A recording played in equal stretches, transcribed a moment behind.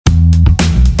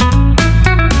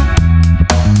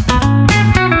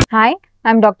Hi,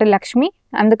 I'm Dr. Lakshmi.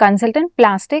 I'm the consultant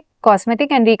plastic,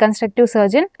 cosmetic and reconstructive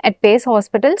surgeon at Pace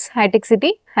Hospitals, High-Tech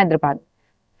City, Hyderabad.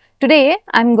 Today,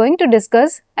 I'm going to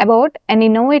discuss about an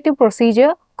innovative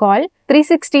procedure called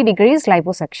 360 degrees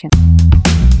liposuction.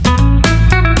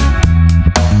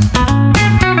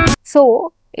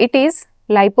 So, it is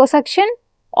liposuction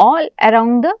all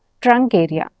around the trunk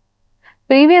area.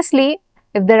 Previously,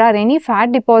 if there are any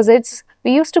fat deposits,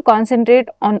 we used to concentrate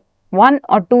on one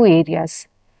or two areas.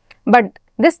 But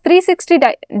this 360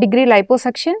 degree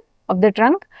liposuction of the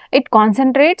trunk, it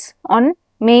concentrates on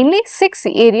mainly 6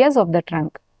 areas of the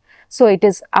trunk. So, it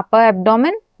is upper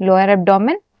abdomen, lower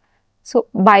abdomen, so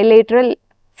bilateral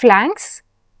flanks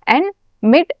and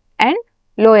mid and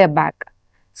lower back.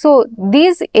 So,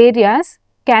 these areas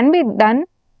can be done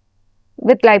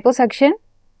with liposuction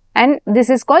and this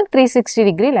is called 360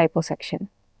 degree liposuction.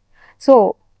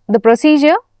 So, the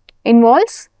procedure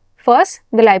involves first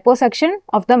the liposuction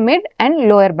of the mid and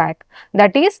lower back,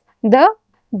 that is the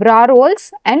bra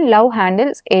rolls and love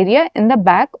handles area in the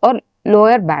back or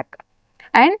lower back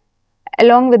and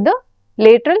along with the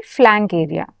lateral flank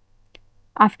area.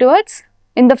 Afterwards,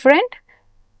 in the front,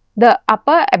 the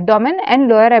upper abdomen and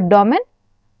lower abdomen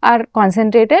are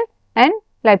concentrated and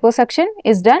liposuction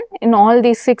is done in all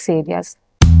these 6 areas.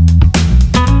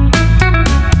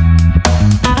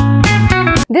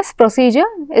 This procedure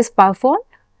is performed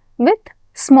with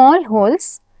small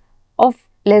holes of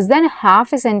less than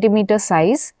half a centimeter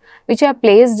size, which are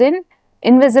placed in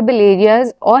invisible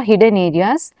areas or hidden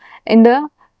areas in the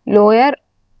lower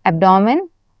abdomen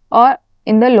or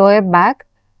in the lower back,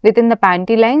 within the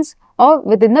panty lines or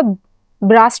within the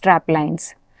bra strap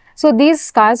lines. So, these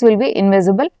scars will be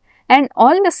invisible and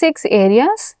all the 6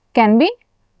 areas can be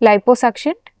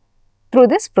liposuctioned through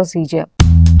this procedure.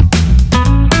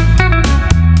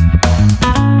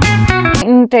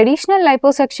 In traditional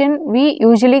liposuction, we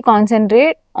usually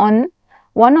concentrate on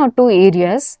 1 or 2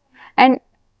 areas and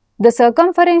the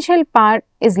circumferential part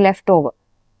is left over.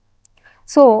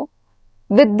 So,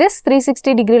 with this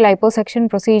 360 degree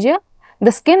liposuction procedure,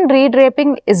 the skin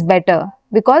redraping is better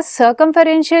because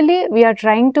circumferentially we are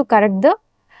trying to correct the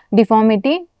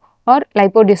deformity or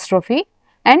lipodystrophy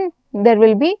and there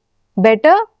will be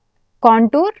better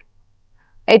contour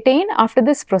attained after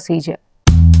this procedure.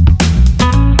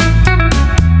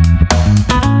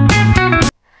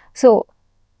 So,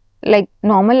 like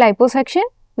normal liposuction,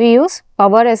 we use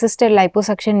power assisted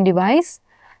liposuction device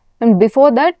and before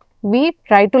that we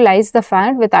try to lyse the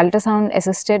fat with ultrasound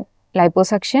assisted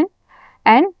liposuction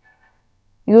and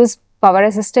use power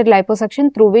assisted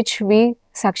liposuction through which we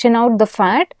suction out the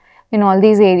fat in all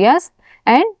these areas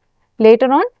and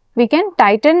later on we can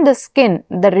tighten the skin,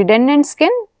 the redundant skin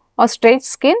or stretched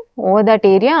skin over that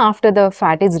area after the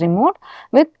fat is removed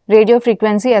with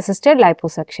radiofrequency assisted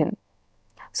liposuction.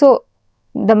 So,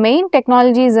 the main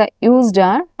technologies used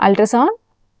are ultrasound,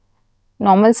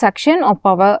 normal suction or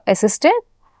power assisted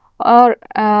or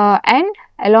and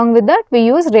along with that we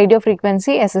use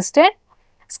radiofrequency assisted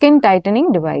skin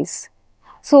tightening device.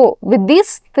 So, with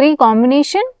these 3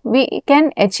 combination we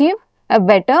can achieve a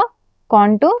better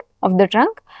contour of the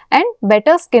trunk and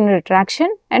better skin retraction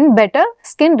and better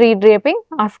skin redraping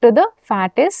after the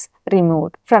fat is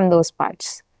removed from those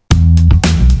parts.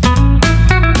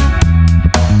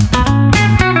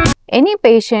 Any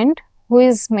patient who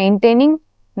is maintaining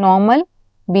normal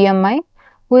BMI,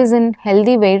 who is in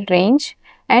healthy weight range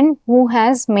and who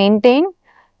has maintained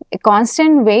a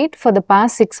constant weight for the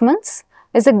past 6 months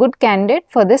is a good candidate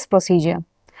for this procedure.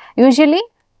 Usually,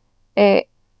 a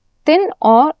thin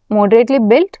or moderately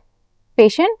built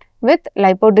patient with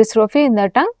lipodystrophy in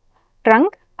the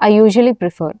trunk are usually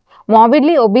preferred.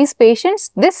 Morbidly obese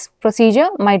patients, this procedure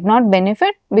might not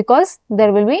benefit because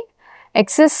there will be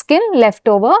excess skin left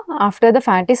over after the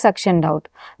fat is suctioned out.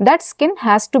 That skin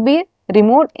has to be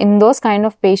removed in those kind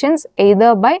of patients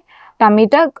either by tummy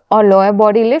tuck or lower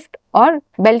body lift or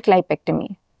belt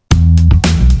lipectomy.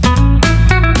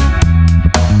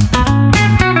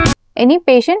 Any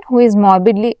patient who is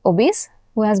morbidly obese,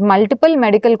 who has multiple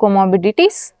medical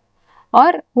comorbidities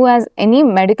or who has any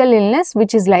medical illness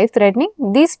which is life threatening,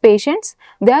 these patients,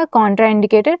 they are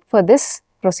contraindicated for this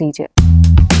procedure.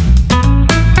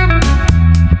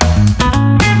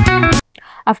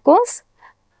 Of course,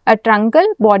 a truncal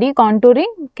body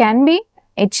contouring can be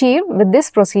achieved with this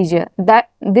procedure.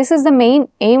 This is the main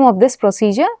aim of this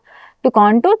procedure, to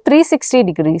contour 360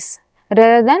 degrees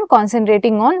rather than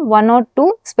concentrating on 1 or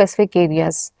 2 specific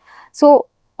areas. So,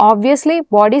 obviously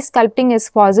body sculpting is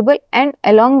possible and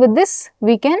along with this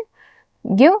we can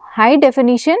give high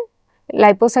definition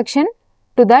liposuction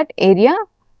to that area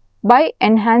by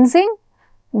enhancing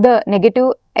the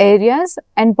negative areas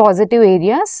and positive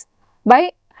areas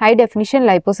by high definition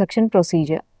liposuction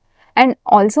procedure, and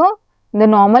also the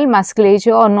normal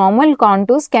musculature or normal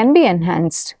contours can be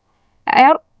enhanced,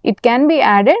 or it can be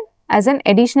added as an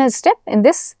additional step in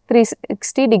this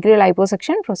 360-degree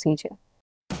liposuction procedure.